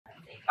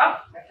oh,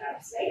 I got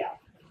a sale.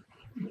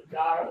 The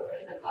daughter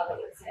and the mother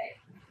would say,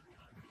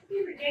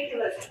 "You're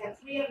ridiculous. I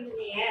got 3 of them in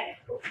the attic."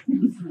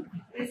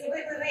 And I said,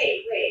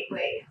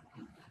 wait.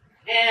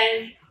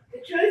 And the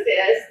truth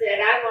is that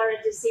I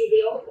wanted to see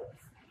the old ones.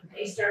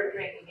 They started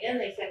bringing in.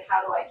 They said,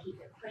 "How do I keep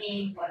it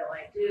clean? What do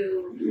I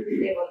do?"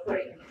 They were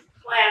putting them in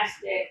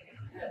plastic.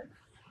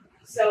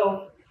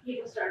 So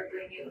people started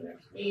bringing them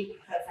to me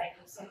because I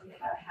knew something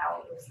about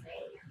how it was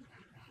made.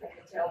 I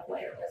could tell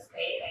when it was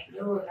made. I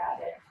knew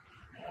about it.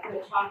 And I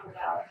could talk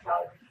about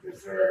how to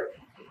preserve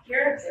and take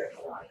care of their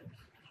belongings.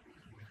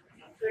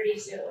 And pretty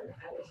soon,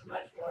 I was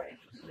much more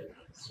interested in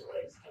the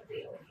stories of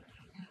the old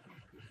ones.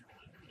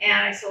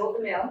 And I sold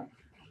the mill.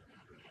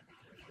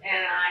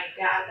 And I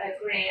got a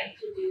grant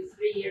to do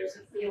 3 years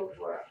of field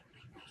work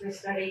to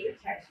study the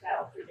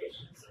textile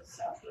traditions of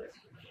Southwest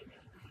Virginia.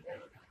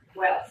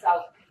 Well,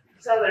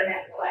 Southern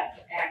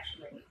Appalachia,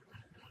 actually.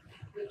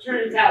 It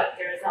turns out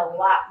there's a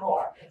lot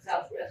more in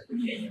Southwest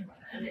Virginia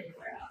than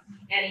anywhere else,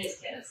 and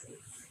East Tennessee.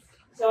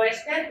 So I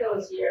spent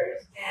those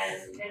years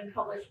and then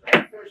published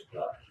my first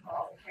book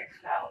called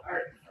Textile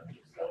Art from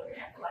Southern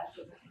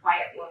Appalachia, The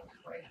Quiet Work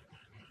Story.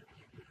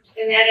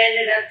 And that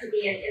ended up to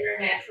be an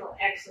international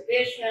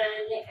exhibition,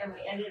 and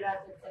we ended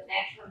up at the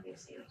National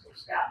Museums of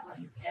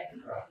Scotland,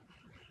 Edinburgh,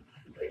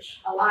 which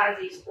a lot of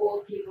these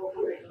old people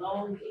who had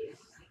loaned these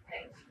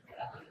things,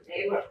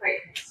 they were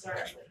quite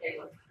concerned that they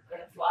were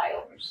going to fly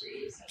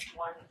overseas. And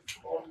one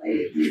old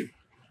lady,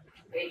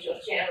 Rachel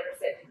Chandler,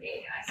 said to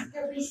me, I said,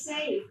 "They'll be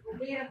safe. We'll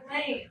be in a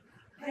plane."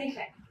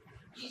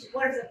 She said,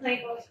 "What if the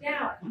plane goes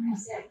down?" I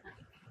said,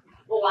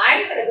 "Well,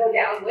 I'm going to go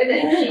down with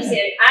it." She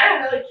said, "I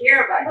don't really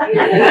care about you.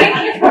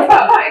 I care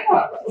about my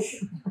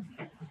photos."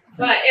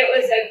 But it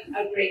was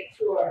a great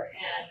tour,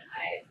 and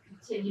I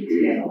continued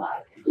to get a lot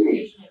of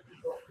information, and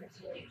people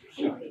continued to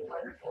show me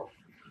wonderful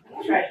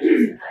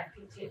treasures, and I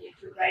continued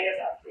to write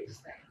about these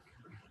things.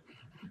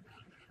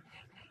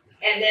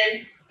 And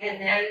then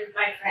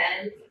my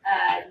friend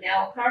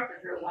Nell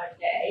Carpenter, one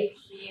day,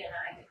 she and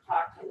I had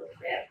talked a little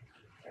bit.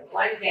 And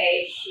one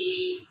day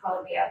she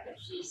called me up and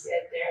she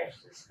said,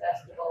 "There's this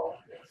festival,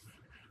 this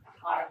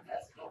autumn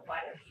festival,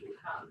 why don't you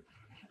come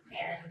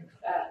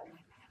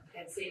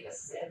and see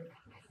us in,"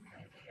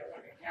 I think I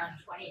wrote it down,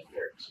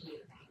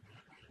 2013.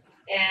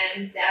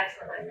 And that's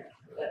when I met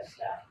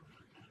Calista.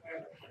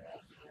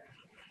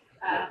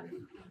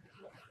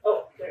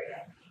 Oh, there we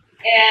go.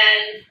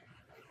 And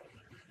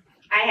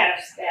I had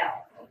a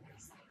spell over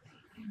this.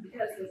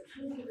 Because the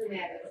truth of the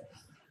matter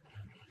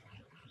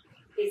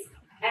is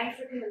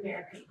African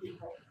American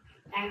people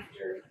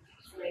after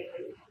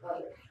slavery,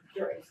 well,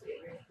 during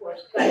slavery, of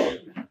course,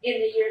 but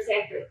in the years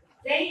after,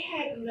 they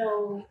had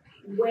no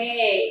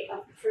way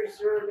of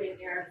preserving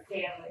their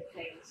family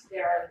things,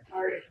 their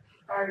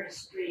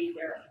artistry,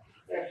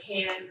 their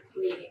hand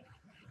weaving.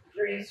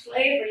 During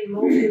slavery,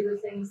 most of the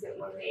things that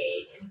were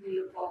made and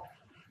beautiful,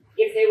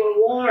 if they were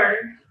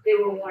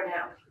worn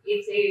out.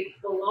 If they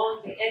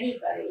belonged to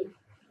anybody,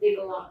 they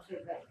belonged to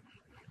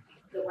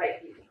the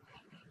white people.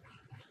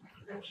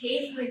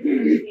 Occasionally,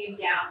 things came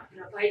down in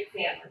a white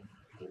family,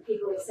 and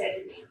people have said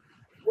to me,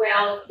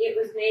 "Well, it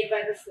was made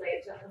by the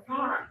slaves on the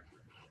farm."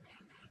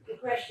 The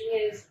question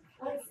is,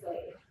 what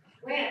slave?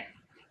 When?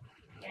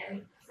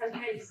 And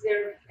sometimes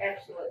they're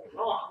absolutely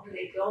wrong.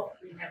 They don't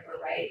remember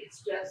right.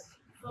 It's just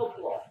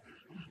folklore.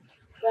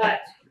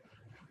 But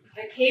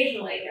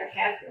occasionally there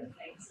have been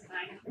things, and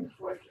I have been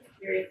fortunate,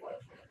 very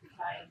fortunate, to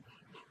find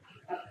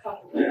a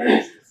couple of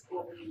pieces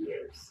over the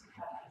years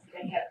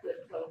that have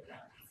good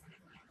programs.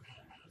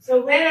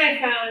 So when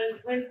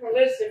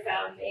Calista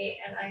found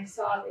me and I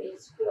saw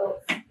these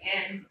quilts,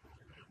 and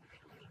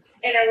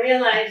I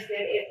realized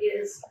that it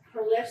is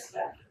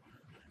Calista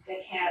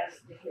that has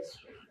the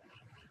history.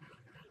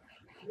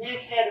 And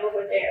that head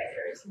over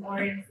there is more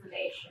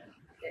information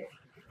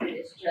that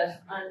is just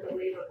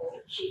unbelievable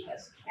that she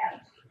has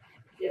kept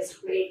this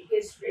great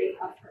history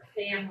of her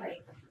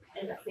family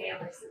and the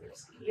families in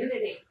this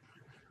community.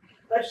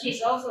 But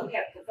she's also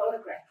kept the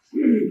photographs.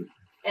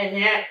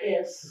 And that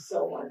is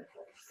so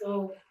wonderful.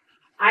 So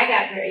I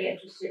got very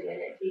interested in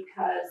it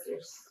because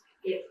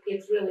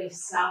it's really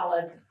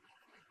solid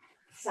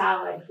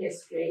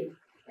history,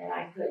 and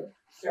I could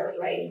start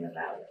writing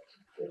about it,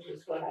 which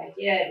is what I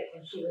did,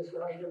 and she was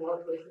willing to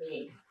work with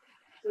me.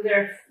 So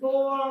there are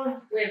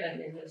 4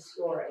 women in this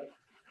story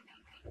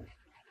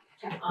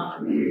to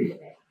honor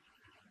today.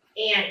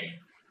 Annie,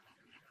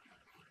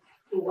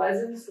 who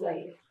was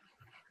enslaved,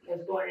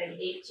 was born in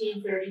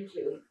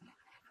 1832.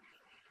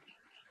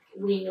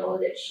 We know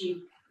that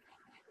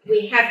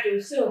we have to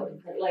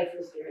assume that life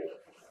was very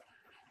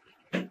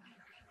difficult.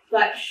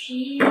 But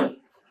she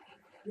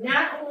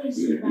not only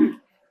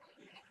survived,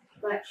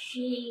 but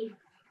she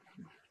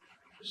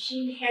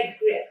had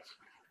grit.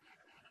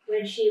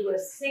 When she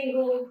was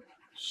single,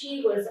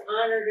 she was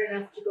honored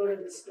enough to go to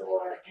the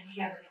store and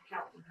have an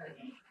account in her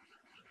name.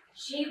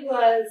 She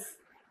was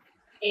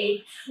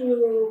a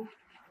true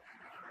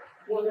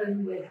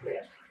woman with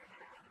grit.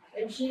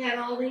 And she had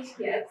all these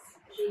kids.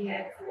 She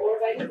had 4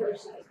 by the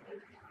first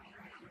husband,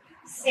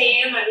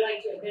 Sam, I'd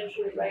like to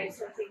eventually write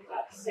something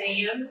about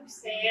Sam.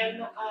 Sam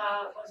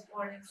was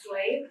born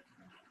enslaved.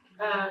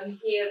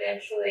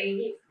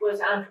 He was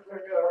an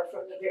entrepreneur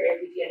from the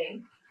very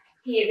beginning.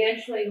 He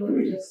eventually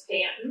moved to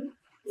Stanton.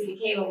 He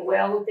became a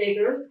well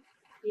digger.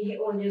 He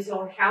owned his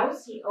own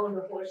house. He owned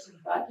a horse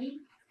and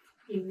buggy.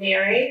 He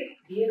married,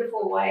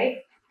 beautiful wife,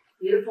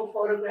 beautiful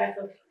photograph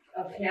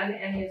of him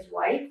and his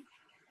wife.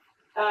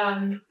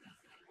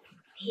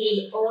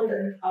 He owned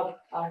an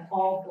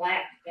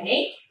all-black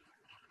bank.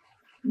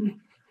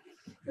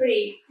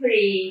 Pretty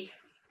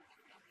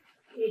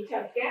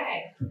tough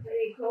guy,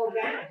 pretty cool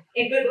guy.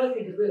 And good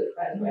looking to boot,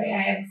 by the way.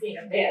 I haven't seen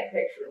a bad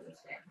picture of this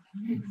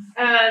thing.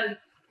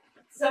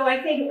 So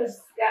I think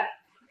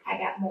I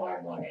got more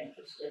and more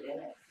interested in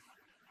it.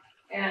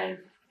 And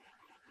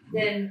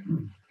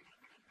then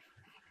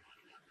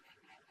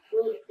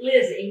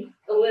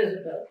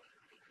Elizabeth,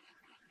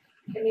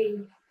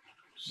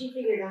 she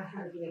figured out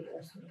how to be a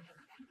dressmaker.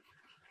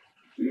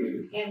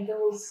 And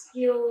those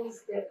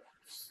skills that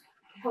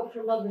helped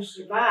her mother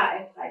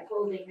survive by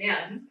clothing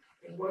them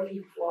and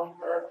working for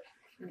her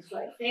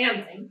enslaved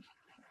family,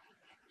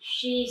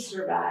 she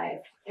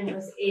survived and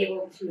was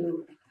able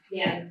to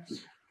then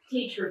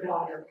teach her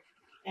daughter,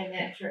 and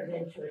that turned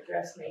into a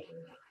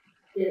dressmaking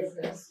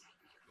business.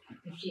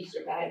 And she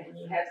survived, and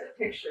he has the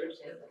pictures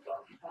in the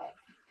book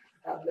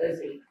of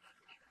Lizzie.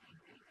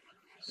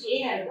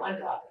 She had one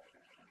daughter,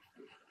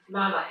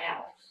 Mama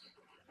Alice.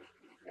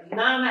 And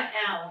Mama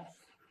Alice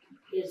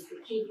is the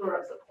keeper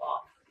of the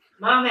cloth.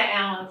 Mama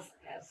Alice,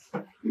 as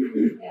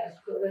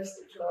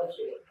Clarissa told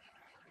you,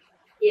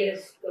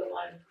 is the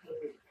one who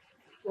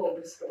told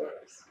the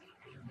stories.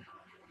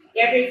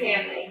 Every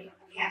family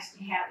has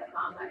to have a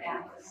Mama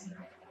Alice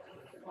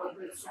for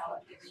good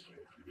solid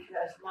history,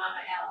 because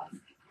Mama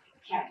Alice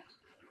kept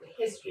the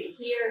history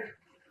here.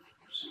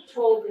 She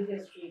told the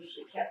history.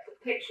 She kept the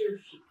pictures.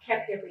 She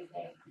kept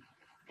everything,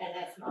 and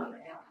that's Mama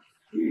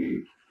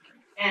Alice.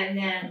 And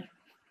then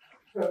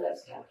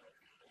Clarissa,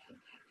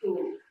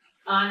 who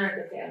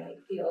honored the family,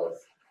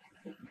 feels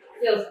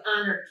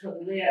honored to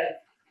live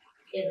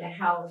in the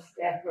house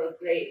that her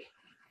great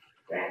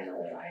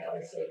grandmother, I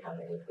always say how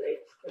many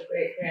the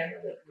great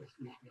grandmother,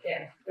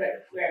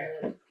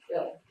 grandmother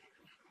built.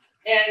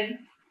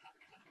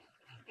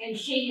 And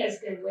she has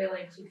been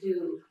willing to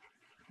do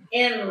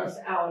endless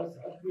hours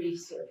of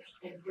research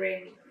and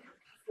bring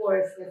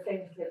forth the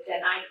things that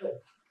then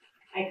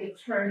I could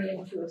turn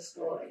into a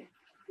story,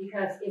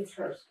 because it's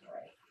her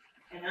story.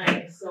 And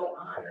I am so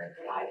honored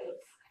that I was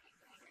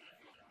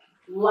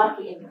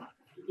lucky enough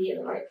to be in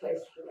the right place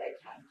at the right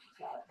time to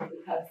tell it,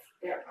 because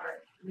there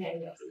aren't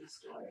many of these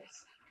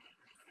stories.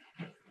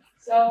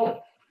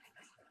 So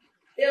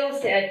Bill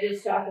said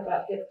just talk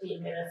about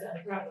 15 minutes.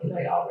 I'm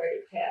probably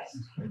already past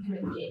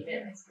 15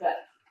 minutes,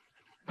 but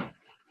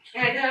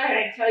I thought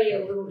I'd tell you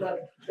a little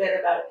bit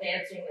about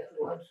dancing at the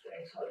Warm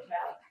Springs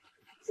Hotel,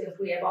 since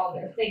we have all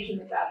been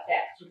thinking about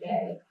that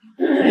today.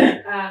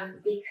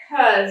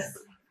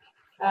 Because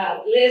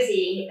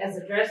Lizzie, as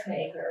a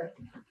dressmaker,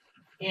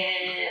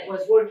 and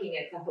was working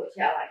at the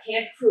hotel. I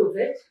can't prove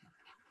it,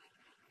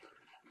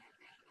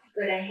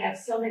 but I have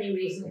so many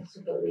reasons to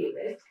believe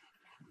it.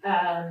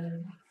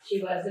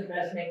 She was a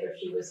dressmaker.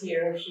 She was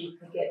here. She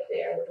could get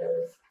there. There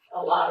was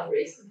a lot of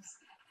reasons.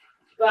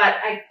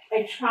 But I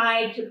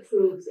tried to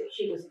prove that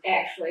she was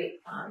actually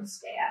on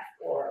staff,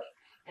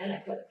 and I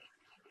couldn't.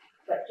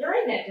 But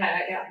during that time,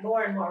 I got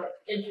more and more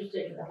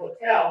interested in the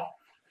hotel.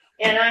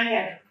 And I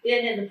have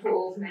been in the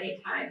pools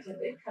many times. I've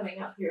been coming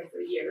up here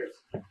for years.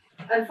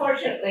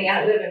 Unfortunately,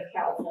 I live in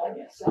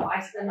California, so I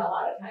spend a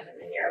lot of time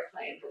in an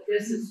airplane, but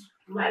this is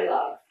my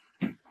love.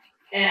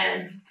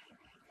 And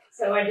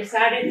so I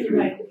decided to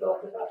write the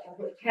book about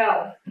the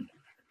hotel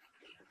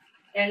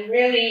and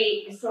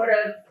really sort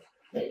of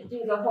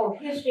do the whole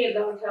history of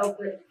the hotel,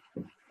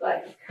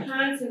 but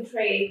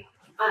concentrate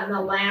on the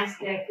last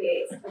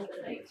decades of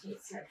the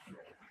 19th century.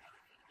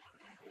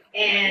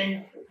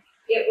 And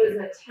it was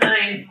a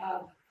time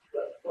of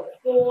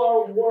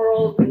before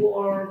World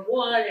War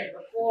I and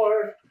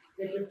before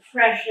the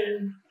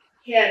Depression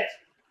hit.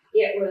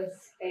 It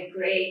was a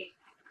great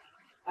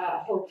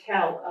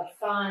hotel of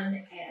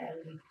fun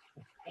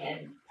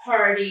and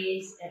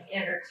parties and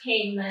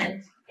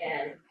entertainment,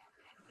 and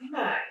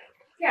my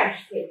gosh,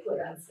 they put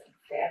on some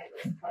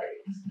fabulous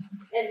parties.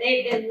 And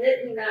they've been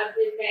written up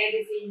in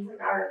magazines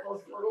and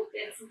articles, little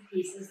bits and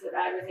pieces that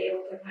I was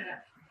able to kind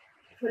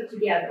of put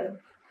together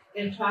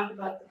and talk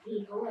about the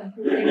people and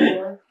who they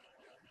were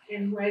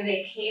and where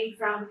they came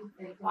from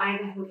and why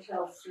the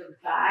hotel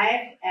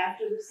survived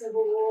after the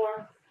Civil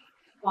War,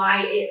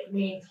 why it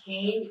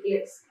maintained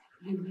its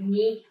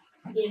unique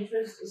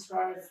interest as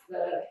far as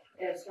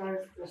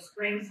the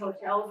Springs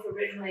hotels.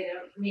 Originally,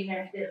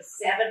 there have been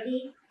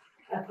 70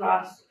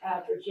 across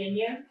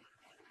Virginia,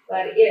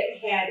 but it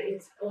had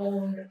its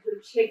own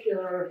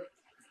particular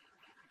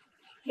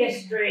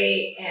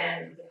history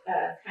and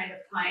kind of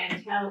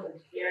clientele. It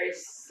was very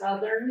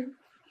southern,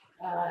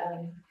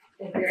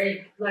 and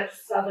very much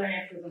southern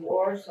after the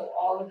war, so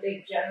all the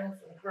big generals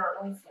and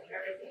colonels and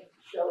everything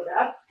showed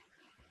up.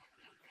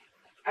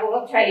 I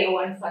will tell you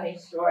one funny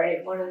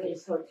story. One of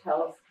these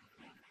hotels,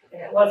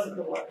 and it wasn't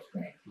the Warm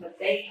Springs, but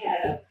they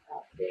had a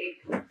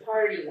big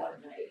party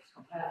one night.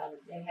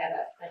 They had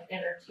an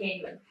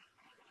entertainment,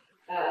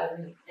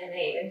 and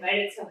they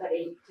invited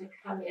somebody to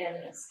come in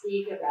and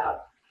speak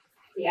about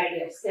the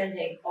idea of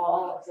sending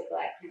all of the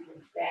Black people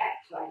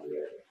back to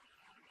Iberia.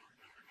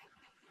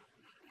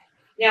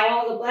 Now,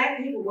 all the Black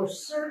people were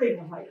serving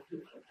the white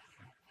people.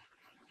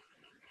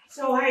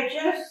 So I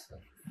just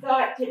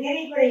thought, did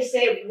anybody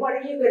say, what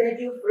are you going to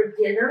do for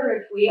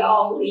dinner if we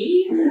all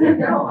leave?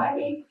 No, I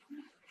mean,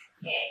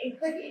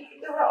 but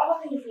there were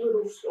all these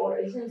little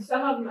stories, and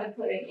some of them I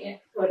put in.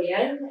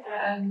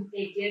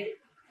 They did.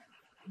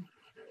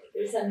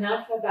 There's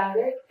enough about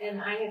it,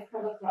 and I have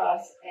come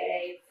across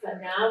a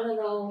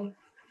phenomenal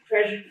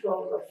treasure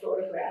trove of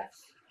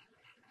photographs,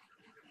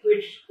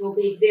 which will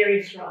be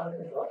very strong in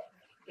the book.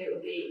 It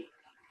will be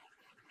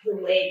the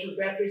way to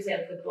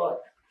represent the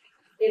book.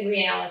 In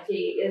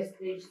reality, is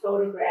these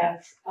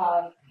photographs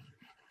of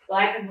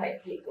Black and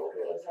white people.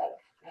 There was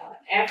an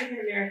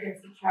African-American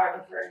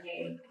photographer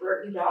named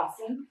Burton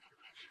Dawson,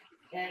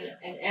 and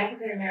an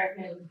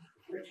African-American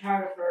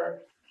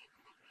photographer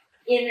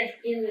in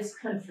this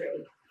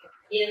country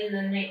in the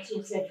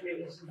 19th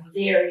century was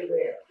very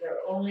rare. There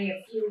are only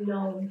a few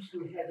known to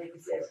have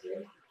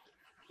existed.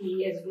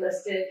 He is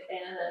listed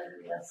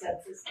in the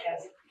census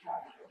as a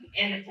photographer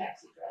and a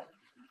taxi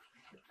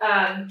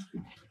driver.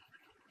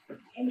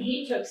 And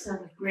he took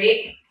some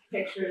great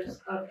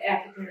pictures of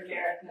African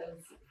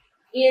Americans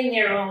in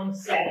their own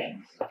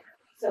settings.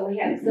 So we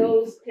have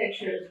those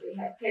pictures. We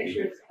have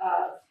pictures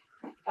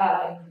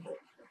of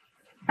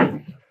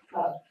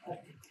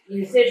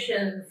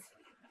musicians.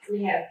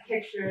 We have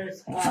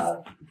pictures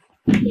of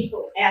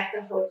people at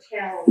the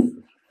hotel,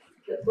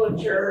 the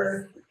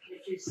butcher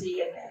that you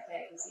see in that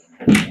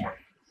magazine.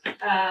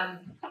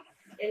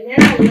 And then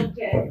I looked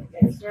at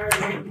and started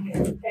looking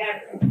at the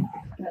fabric.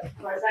 Of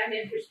course, I'm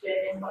interested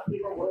in what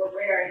people were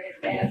wearing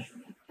in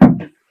fashion.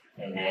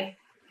 And I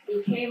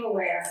became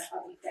aware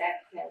of the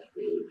fact that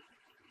the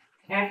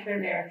African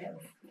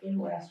Americans in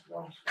West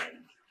Warm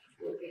Springs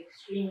were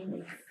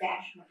extremely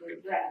fashionably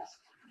dressed,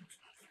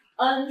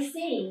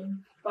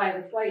 unseen by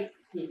the white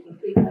people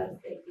because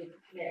they didn't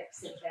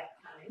mix at that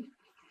time.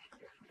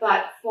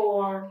 But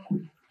for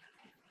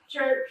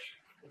church,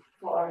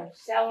 for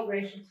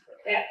celebrations,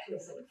 for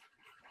baptisms,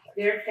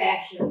 their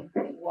fashion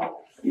was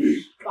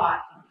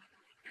spot on.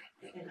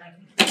 And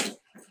I can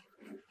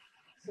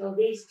so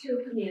these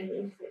two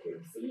communities that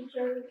didn't see each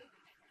other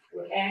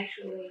were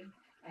actually,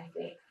 I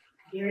think,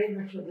 very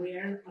much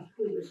aware of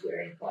who was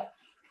wearing what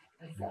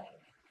and so.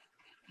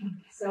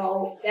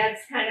 So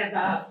that's kind of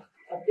a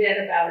bit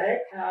about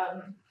it.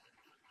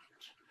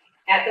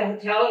 At the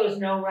hotel, there was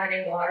no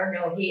running water,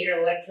 no heat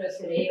or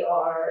electricity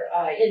or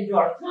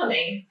indoor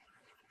plumbing.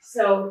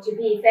 So to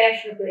be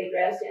fashionably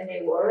dressed, and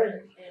they were,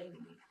 and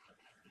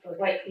the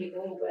white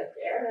people who went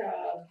there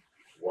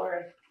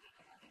wore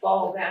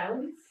ball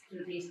gowns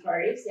to these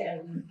parties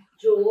and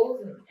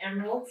jewels and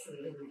emeralds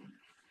and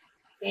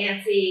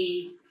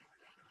fancy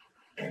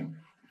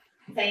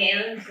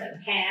fans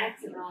and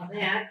hats and all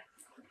that.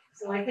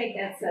 So I think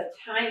that's a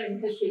time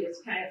in history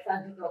that's kind of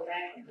fun to go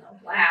back and go,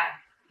 wow,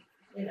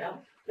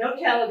 no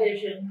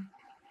television,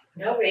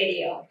 no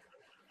radio,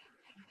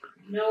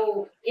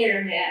 no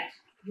internet,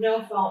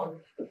 no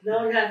phone,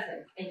 no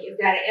nothing. And you've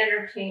got to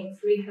entertain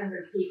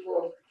 300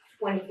 people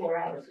 24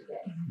 hours a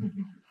day.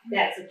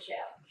 That's a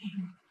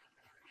challenge.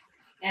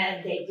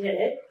 And they did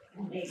it,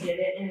 and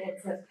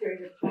it's a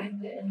period of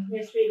time in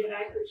history that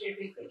I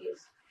particularly think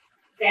is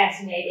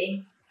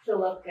fascinating to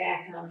look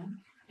back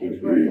on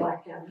and to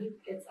reflect on.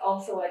 It's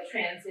also a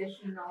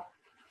transitional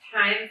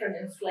time from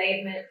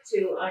enslavement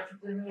to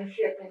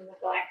entrepreneurship in the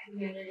Black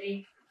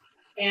community,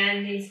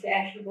 and these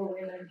fashionable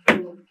women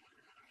who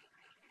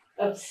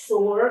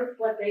absorbed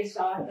what they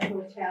saw at the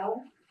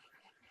hotel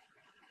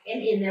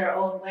and in their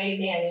own way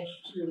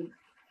managed to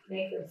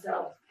make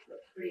themselves look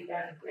pretty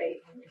darn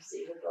great. When you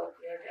see the book,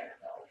 you're going to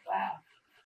go, wow,